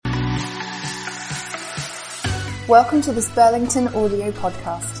Welcome to this Burlington audio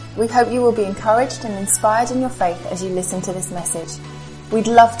podcast. We hope you will be encouraged and inspired in your faith as you listen to this message. We'd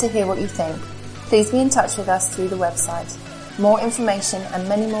love to hear what you think. Please be in touch with us through the website. More information and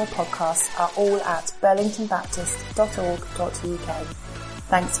many more podcasts are all at burlingtonbaptist.org.uk.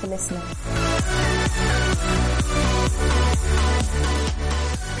 Thanks for listening.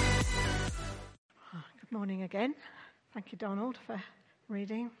 Good morning again. Thank you, Donald, for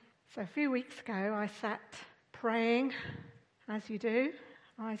reading. So a few weeks ago I sat praying, as you do,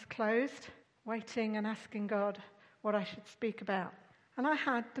 eyes closed, waiting and asking God what I should speak about. And I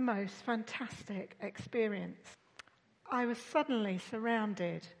had the most fantastic experience. I was suddenly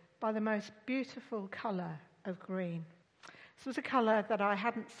surrounded by the most beautiful colour of green. This was a colour that I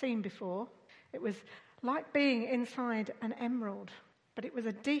hadn't seen before. It was like being inside an emerald, but it was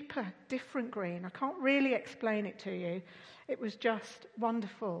a deeper, different green. I can't really explain it to you. It was just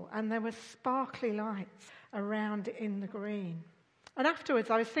wonderful, and there were sparkly lights around in the green. And afterwards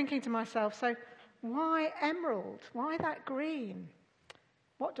I was thinking to myself, so why emerald? Why that green?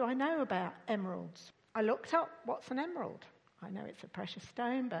 What do I know about emeralds? I looked up, what's an emerald? I know it's a precious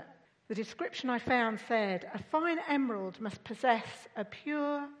stone, but the description I found said, a fine emerald must possess a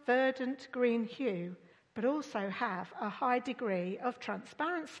pure, verdant green hue, but also have a high degree of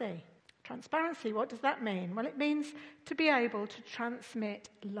transparency. Transparency, what does that mean? Well, it means to be able to transmit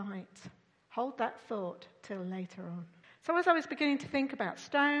light. Hold that thought till later on. So as I was beginning to think about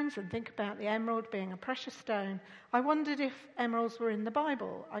stones and think about the emerald being a precious stone, I wondered if emeralds were in the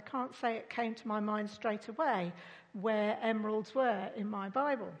Bible. I can't say it came to my mind straight away where emeralds were in my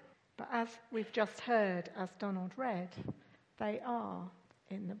Bible. But as we've just heard, as Donald read, they are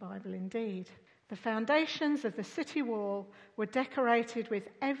in the Bible indeed. The foundations of the city wall were decorated with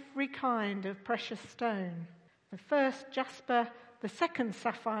every kind of precious stone. The first jasper, the second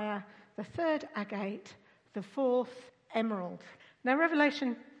sapphire, the third agate, the fourth emerald. Now,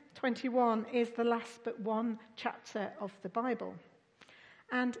 Revelation 21 is the last but one chapter of the Bible.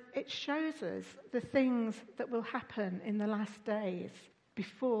 And it shows us the things that will happen in the last days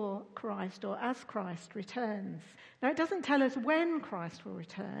before Christ or as Christ returns. Now, it doesn't tell us when Christ will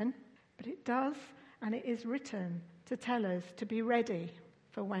return, but it does, and it is written to tell us to be ready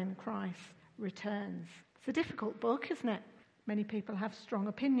for when Christ returns. It's a difficult book, isn't it? Many people have strong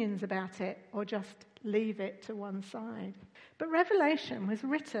opinions about it or just leave it to one side. But Revelation was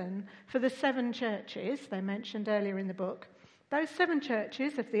written for the 7 churches they mentioned earlier in the book. Those 7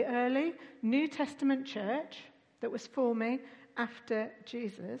 churches of the early New Testament church that was forming after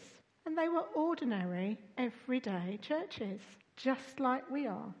Jesus. And they were ordinary, everyday churches, just like we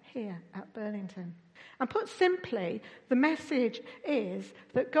are here at Burlington. And put simply, the message is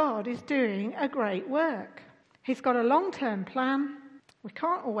that God is doing a great work. He's got a long-term plan. We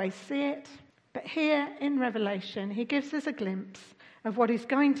can't always see it. But here in Revelation, he gives us a glimpse of what he's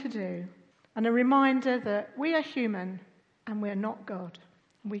going to do and a reminder that we are human and we're not God.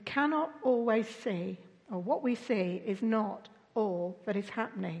 We cannot always see, or what we see is not all that is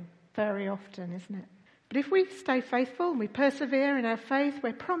happening very often, isn't it? But if we stay faithful and we persevere in our faith,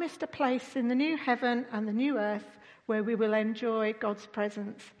 we're promised a place in the new heaven and the new earth where we will enjoy God's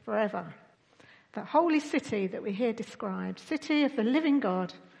presence forever. That holy city that we hear described, city of the living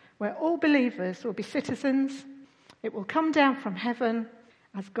God, where all believers will be citizens. It will come down from heaven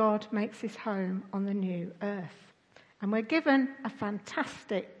as God makes his home on the new earth. And we're given a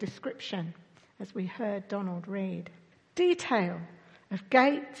fantastic description as we heard Donald read. Detail of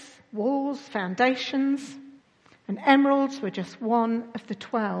gates, walls, foundations, and emeralds were just one of the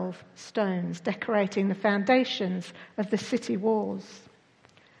 12 stones decorating the foundations of the city walls.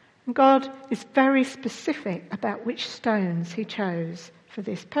 And God is very specific about which stones he chose for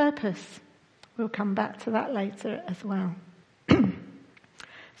this purpose. We'll come back to that later as well.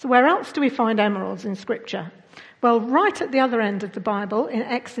 So where else do we find emeralds in Scripture? Well, right at the other end of the Bible, in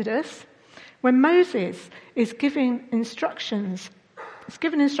Exodus, when Moses is given instructions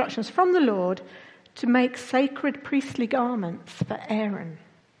from the Lord to make sacred priestly garments for Aaron.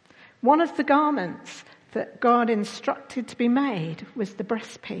 One of the garments that God instructed to be made was the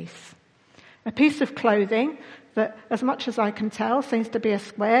breastpiece. A piece of clothing that, as much as I can tell, seems to be a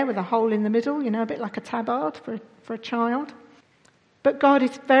square with a hole in the middle, a bit like a tabard for a child. But God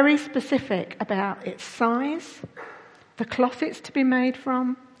is very specific about its size, the cloth it's to be made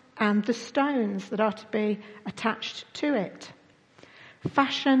from, and the stones that are to be attached to it.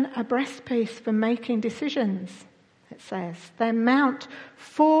 Fashion a breastpiece for making decisions, it says. Then mount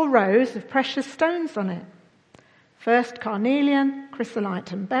 4 rows of precious stones on it. First, carnelian,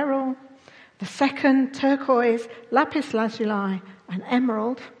 chrysolite and beryl. The second, turquoise, lapis lazuli and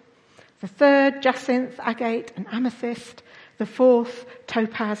emerald. The third, jacinth, agate and amethyst. The fourth,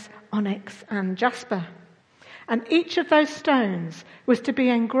 topaz, onyx and jasper. And each of those stones was to be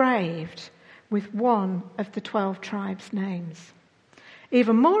engraved with one of the 12 tribes' names.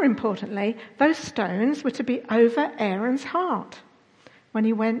 Even more importantly, those stones were to be over Aaron's heart when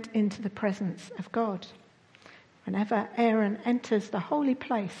he went into the presence of God. Whenever Aaron enters the holy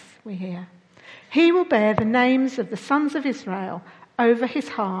place, we hear, he will bear the names of the sons of Israel over his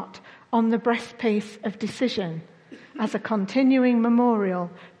heart on the breastpiece of decision as a continuing memorial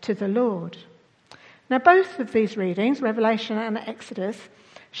to the Lord. Now, both of these readings, Revelation and Exodus,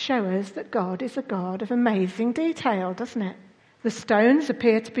 show us that God is a God of amazing detail, doesn't it? The stones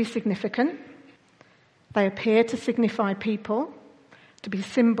appear to be significant. They appear to signify people, to be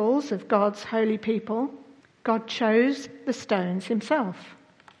symbols of God's holy people. God chose the stones himself.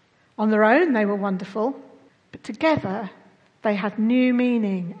 On their own, they were wonderful, but together they had new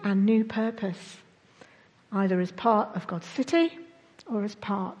meaning and new purpose, either as part of God's city or as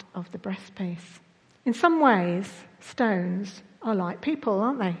part of the breastpiece. In some ways, stones are like people,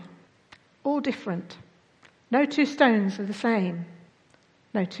 aren't they? All different. No two stones are the same.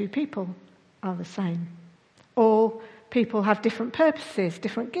 No two people are the same. All people have different purposes,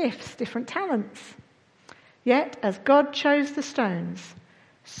 different gifts, different talents. Yet, as God chose the stones,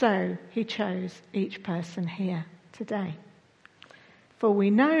 so he chose each person here today. For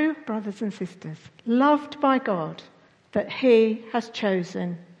we know, brothers and sisters, loved by God, that he has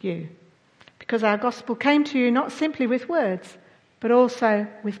chosen you. Because our gospel came to you not simply with words, but also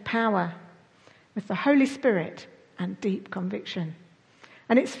with power, with the Holy Spirit and deep conviction.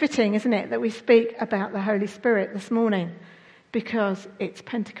 And it's fitting, isn't it, that we speak about the Holy Spirit this morning, because it's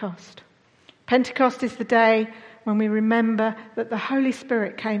Pentecost. Pentecost is the day when we remember that the Holy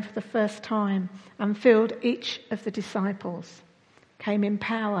Spirit came for the first time and filled each of the disciples, came in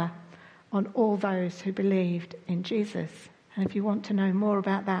power on all those who believed in Jesus. And if you want to know more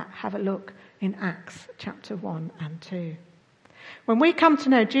about that, have a look in Acts chapter 1 and 2. When we come to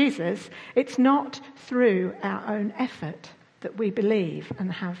know Jesus, it's not through our own effort that we believe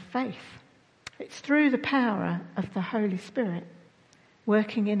and have faith. It's through the power of the Holy Spirit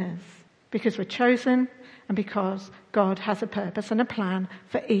working in us, because we're chosen and because God has a purpose and a plan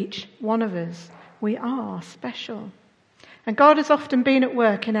for each one of us. We are special. And God has often been at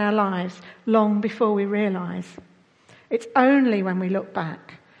work in our lives long before we realise. It's only when we look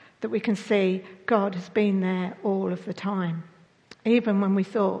back that we can see God has been there all of the time, even when we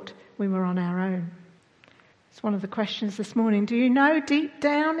thought we were on our own. It's one of the questions this morning. Do you know deep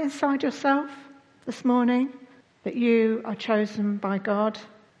down inside yourself this morning that you are chosen by God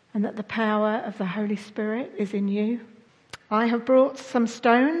and that the power of the Holy Spirit is in you? I have brought some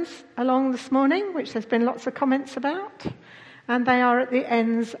stones along this morning, which there's been lots of comments about, and they are at the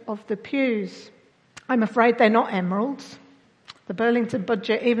ends of the pews. I'm afraid they're not emeralds. The Burlington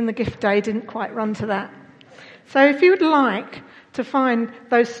budget, even the gift day, didn't quite run to that. So if you would like to find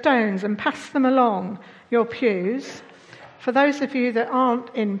those stones and pass them along your pews, for those of you that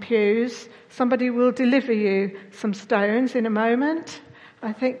aren't in pews, somebody will deliver you some stones in a moment.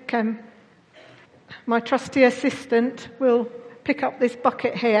 I think my trusty assistant will pick up this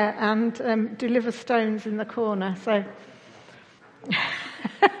bucket here and deliver stones in the corner. So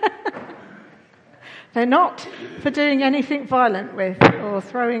they're not for doing anything violent with or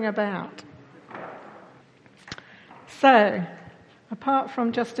throwing about. So, apart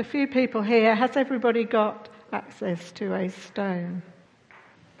from just a few people here, has everybody got access to a stone?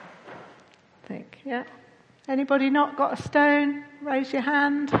 I think, yeah. Anybody not got a stone? Raise your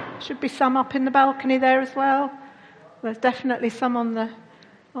hand. Should be some up in the balcony there as well. There's definitely some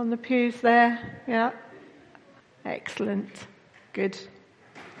on the pews there. Yeah. Excellent. Good.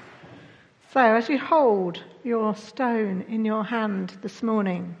 So as you hold your stone in your hand this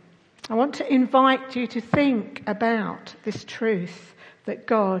morning, I want to invite you to think about this truth that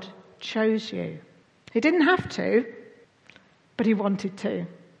God chose you. He didn't have to, but he wanted to.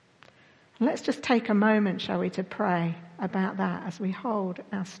 And let's just take a moment, shall we, to pray about that as we hold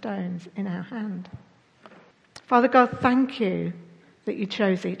our stones in our hand. Father God, thank you that you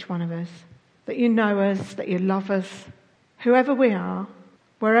chose each one of us, that you know us, that you love us, whoever we are,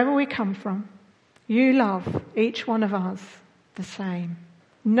 wherever we come from. You love each one of us the same.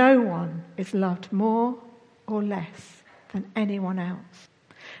 No one is loved more or less than anyone else.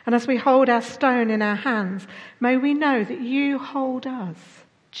 And as we hold our stone in our hands, may we know that you hold us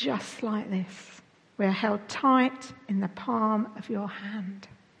just like this. We are held tight in the palm of your hand.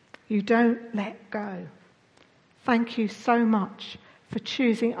 You don't let go. Thank you so much for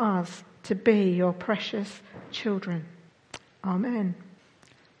choosing us to be your precious children. Amen.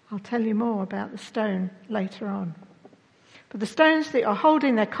 I'll tell you more about the stone later on. But the stones that you're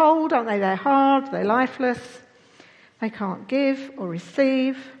holding, they're cold, aren't they? They're hard, they're lifeless. They can't give or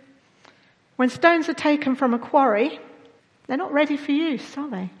receive. When stones are taken from a quarry, they're not ready for use, are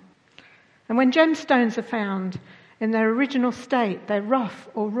they? And when gemstones are found in their original state, they're rough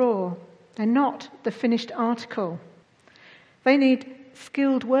or raw. They're not the finished article. They need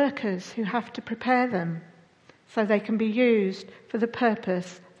skilled workers who have to prepare them so they can be used for the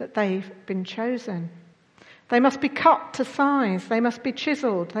purpose that they've been chosen. They must be cut to size. They must be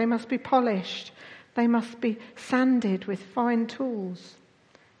chiseled. They must be polished. They must be sanded with fine tools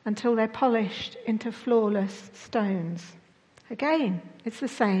until they're polished into flawless stones. Again, it's the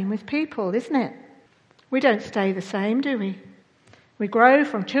same with people, isn't it? We don't stay the same, do we? We grow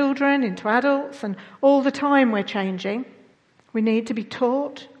from children into adults, and all the time we're changing. We need to be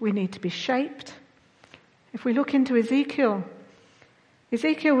taught. We need to be shaped. If we look into Ezekiel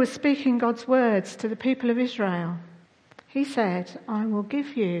was speaking God's words to the people of Israel. He said, I will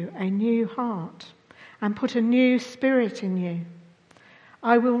give you a new heart and put a new spirit in you.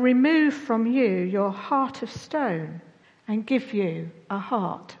 I will remove from you your heart of stone and give you a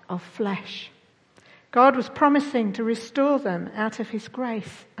heart of flesh. God was promising to restore them out of his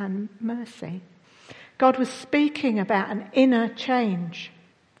grace and mercy. God was speaking about an inner change.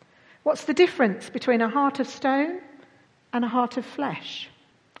 What's the difference between a heart of stone and a heart of flesh?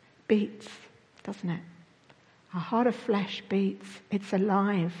 Beats, doesn't it? A heart of flesh beats. It's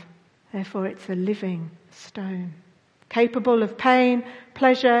alive. Therefore, it's a living stone. Capable of pain,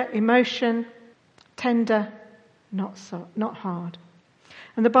 pleasure, emotion, tender, not hard.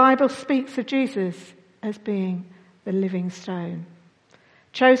 And the Bible speaks of Jesus as being the living stone.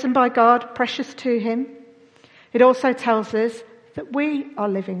 Chosen by God, precious to him. It also tells us that we are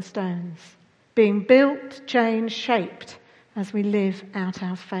living stones, being built, changed, shaped as we live out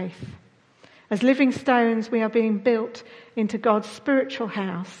our faith. As living stones, we are being built into God's spiritual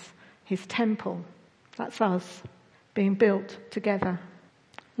house, his temple. That's us, being built together.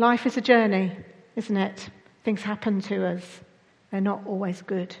 Life is a journey, isn't it? Things happen to us. They're not always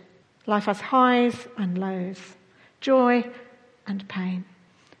good. Life has highs and lows, joy and pain.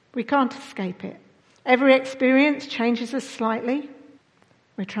 We can't escape it. Every experience changes us slightly.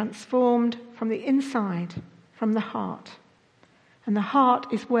 We're transformed from the inside, from the heart. And the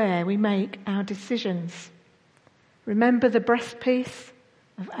heart is where we make our decisions. Remember the breastpiece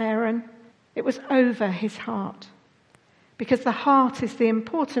of Aaron? It was over his heart. Because the heart is the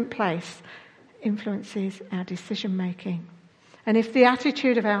important place, influences our decision making. And if the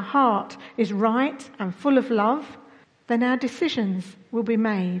attitude of our heart is right and full of love, then our decisions will be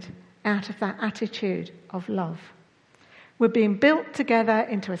made out of that attitude of love. We're being built together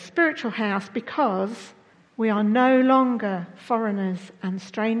into a spiritual house because we are no longer foreigners and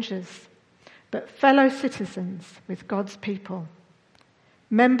strangers, but fellow citizens with God's people,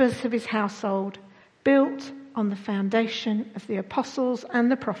 members of his household, built on the foundation of the apostles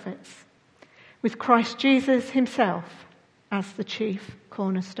and the prophets, with Christ Jesus himself as the chief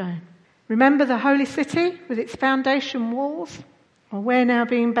cornerstone. Remember the holy city with its foundation walls? Well, we're now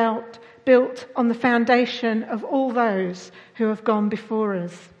being built on the foundation of all those who have gone before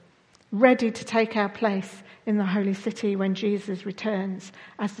us, ready to take our place in the holy city when Jesus returns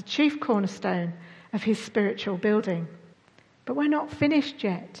as the chief cornerstone of his spiritual building. But we're not finished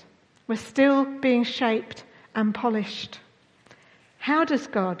yet. We're still being shaped and polished. How does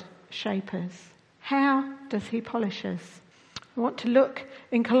God shape us? How does he polish us? I want to look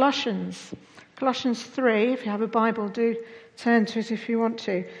in Colossians 3. If you have a Bible, do turn to it if you want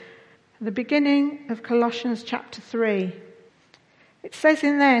to. At the beginning of Colossians chapter 3, it says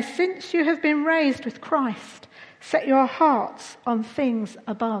in there, since you have been raised with Christ, set your hearts on things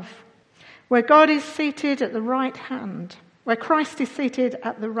above, where God is seated at the right hand, where Christ is seated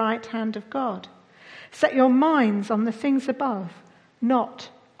at the right hand of God. Set your minds on the things above, not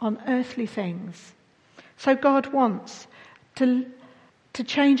on earthly things. So God wants to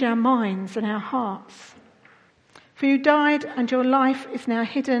change our minds and our hearts. For you died and your life is now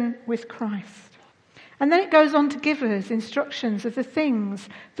hidden with Christ. And then it goes on to give us instructions of the things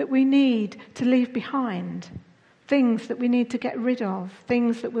that we need to leave behind, things that we need to get rid of,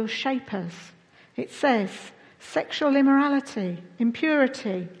 things that will shape us. It says sexual immorality,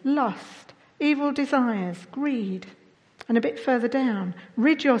 impurity, lust, evil desires, greed. And a bit further down,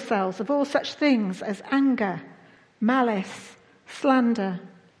 rid yourselves of all such things as anger, malice, slander,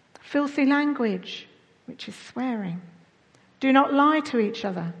 filthy language, which is swearing. Do not lie to each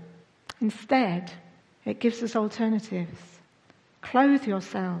other. Instead, it gives us alternatives. Clothe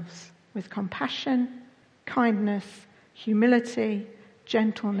yourselves with compassion, kindness, humility,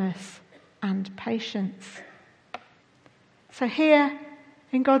 gentleness, and patience. So here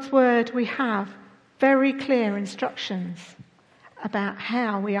in God's word we have very clear instructions about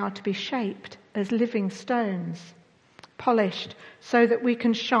how we are to be shaped as living stones, polished so that we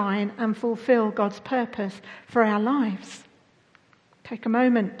can shine and fulfill God's purpose for our lives. Take a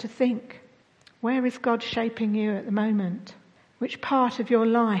moment to think, where is God shaping you at the moment? Which part of your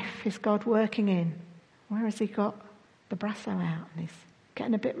life is God working in? Where has he got the brasso out and he's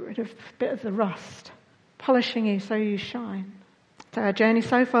getting rid of a bit of the rust, polishing you so you shine? So our journey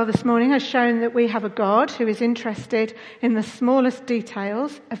so far this morning has shown that we have a God who is interested in the smallest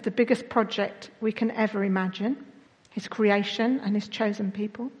details of the biggest project we can ever imagine, his creation and his chosen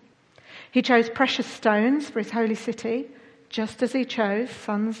people. He chose precious stones for his holy city, just as he chose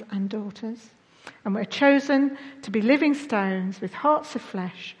sons and daughters. And we're chosen to be living stones with hearts of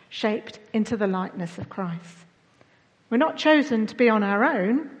flesh shaped into the likeness of Christ. We're not chosen to be on our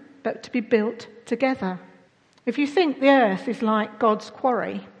own, but to be built together. If you think the earth is like God's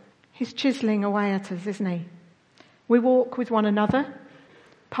quarry, he's chiselling away at us, isn't he? We walk with one another,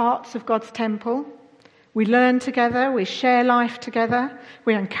 parts of God's temple. We learn together, we share life together,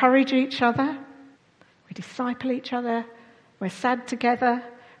 we encourage each other, we disciple each other, we're sad together,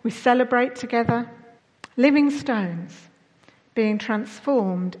 we celebrate together. Living stones being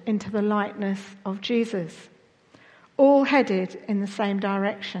transformed into the likeness of Jesus, all headed in the same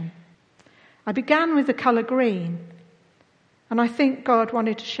direction. I began with the colour green, and I think God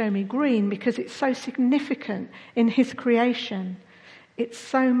wanted to show me green because it's so significant in his creation. It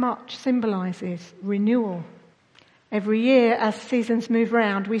so much symbolises renewal. Every year as seasons move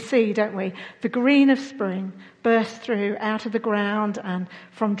round, we see, don't we, the green of spring burst through out of the ground and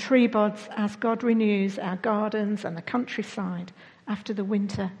from tree buds as God renews our gardens and the countryside after the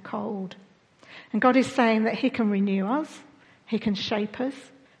winter cold. And God is saying that he can renew us, he can shape us,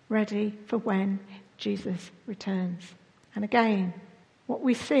 ready for when Jesus returns. And again, what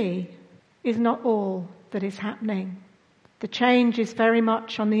we see is not all that is happening. The change is very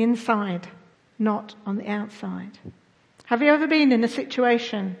much on the inside, not on the outside. Have you ever been in a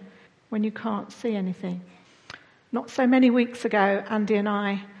situation when you can't see anything? Not so many weeks ago, Andy and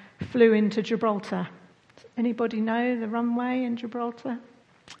I flew into Gibraltar. Does anybody know the runway in Gibraltar?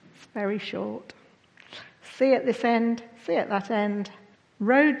 It's very short. See at this end, see at that end.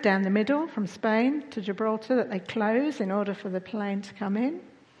 Road down the middle from Spain to Gibraltar that they close in order for the plane to come in.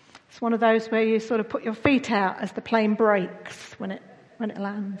 It's one of those where you sort of put your feet out as the plane brakes when it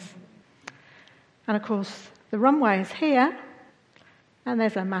lands. And of course, the runway is here, and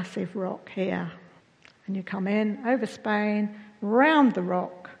there's a massive rock here. And you come in over Spain, round the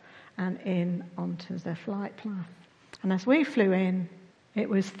rock, and in onto the flight path. And as we flew in, it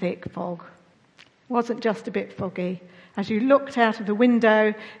was thick fog. It wasn't just a bit foggy. As you looked out of the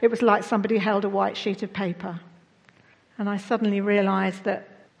window, it was like somebody held a white sheet of paper. And I suddenly realised that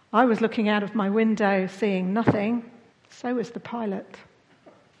I was looking out of my window seeing nothing. So was the pilot.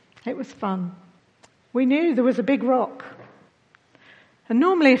 It was fun. We knew there was a big rock. And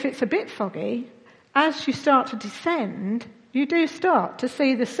normally if it's a bit foggy, as you start to descend, you do start to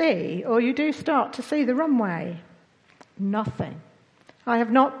see the sea, or you do start to see the runway. Nothing. I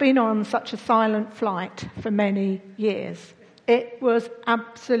have not been on such a silent flight for many years. It was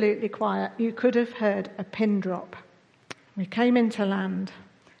absolutely quiet. You could have heard a pin drop. We came into land,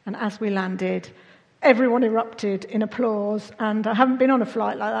 and as we landed, everyone erupted in applause, and I haven't been on a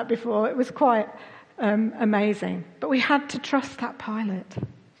flight like that before. It was quite amazing. But we had to trust that pilot.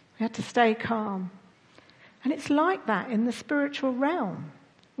 We had to stay calm. And it's like that in the spiritual realm.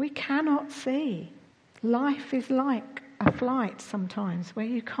 We cannot see. Life is like a flight sometimes where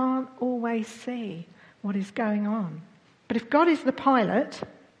you can't always see what is going on. But if God is the pilot,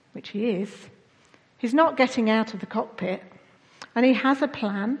 which he is, he's not getting out of the cockpit, and he has a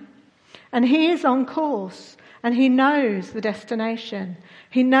plan, and he is on course, and he knows the destination.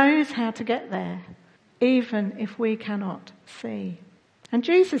 He knows how to get there, even if we cannot see. And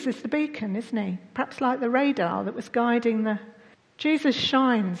Jesus is the beacon, isn't he? Perhaps like the radar that was guiding the... Jesus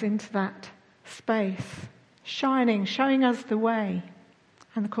shines into that space, shining, showing us the way.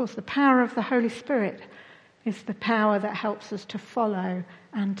 And of course the power of the Holy Spirit is the power that helps us to follow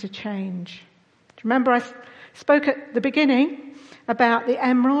and to change. Do you remember I spoke at the beginning about the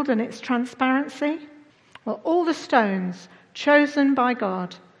emerald and its transparency? Well, all the stones chosen by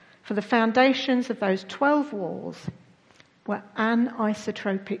God for the foundations of those 12 walls were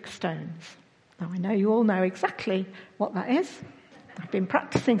anisotropic stones. Now, I know you all know exactly what that is. I've been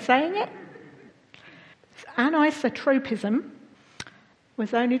practicing saying it. Anisotropism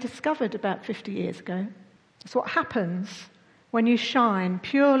was only discovered about 50 years ago. It's what happens when you shine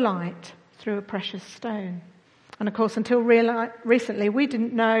pure light through a precious stone. And of course, until recently, we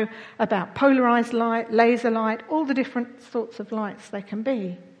didn't know about polarized light, laser light, all the different sorts of lights they can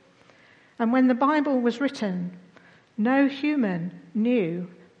be. And when the Bible was written, no human knew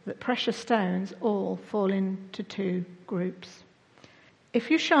that precious stones all fall into two groups.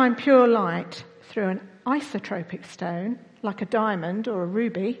 If you shine pure light through an isotropic stone, like a diamond or a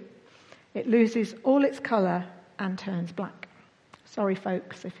ruby, it loses all its colour and turns black. Sorry,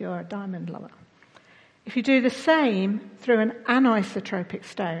 folks, if you're a diamond lover. If you do the same through an anisotropic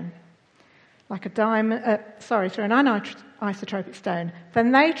stone, like through an anisotropic stone,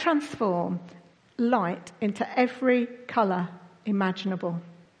 then they transform light into every colour imaginable,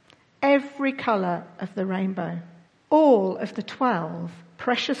 every colour of the rainbow. All of the 12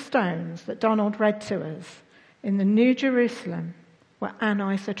 precious stones that Donald read to us in the New Jerusalem were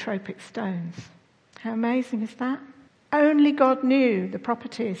anisotropic stones. How amazing is that? Only God knew the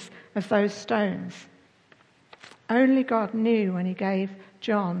properties of those stones. Only God knew when he gave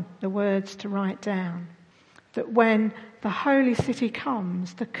John the words to write down that when the holy city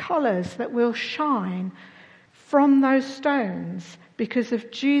comes, the colours that will shine from those stones because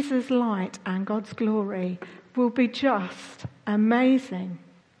of Jesus' light and God's glory will be just amazing.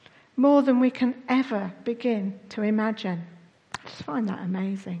 More than we can ever begin to imagine. I just find that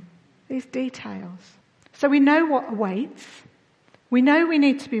amazing. These details. So we know what awaits. We know we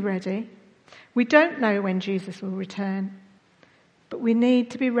need to be ready. We don't know when Jesus will return. But we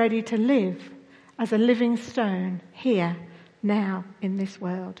need to be ready to live as a living stone here, now, in this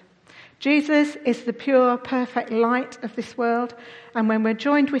world. Jesus is the pure, perfect light of this world. And when we're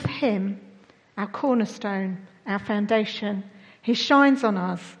joined with him, our cornerstone, our foundation, he shines on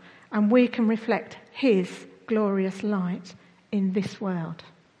us and we can reflect his glorious light in this world.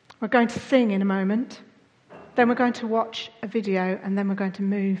 We're going to sing in a moment. Then we're going to watch a video and then we're going to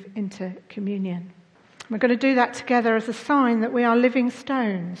move into communion. We're going to do that together as a sign that we are living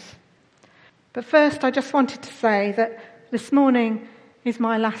stones. But first, I just wanted to say that this morning is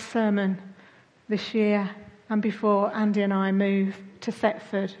my last sermon this year and before Andy and I move to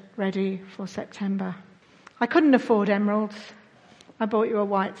Thetford, ready for September. I couldn't afford emeralds. I bought you a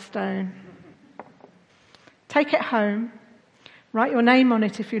white stone. Take it home. Write your name on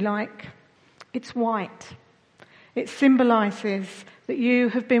it if you like. It's white. It symbolises that you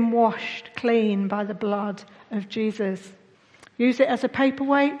have been washed clean by the blood of Jesus. Use it as a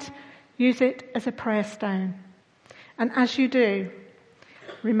paperweight. Use it as a prayer stone. And as you do,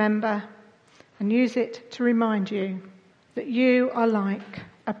 remember and use it to remind you that you are like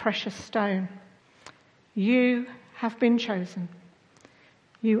a precious stone. You have been chosen.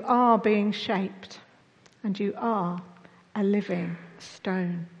 You are being shaped. And you are a living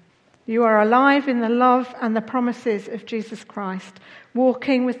stone. You are alive in the love and the promises of Jesus Christ,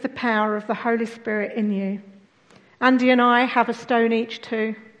 walking with the power of the Holy Spirit in you. Andy and I have a stone each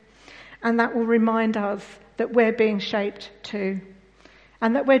too, and that will remind us that we're being shaped too,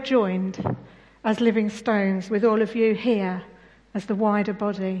 and that we're joined as living stones with all of you here as the wider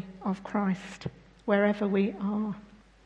body of Christ, wherever we are.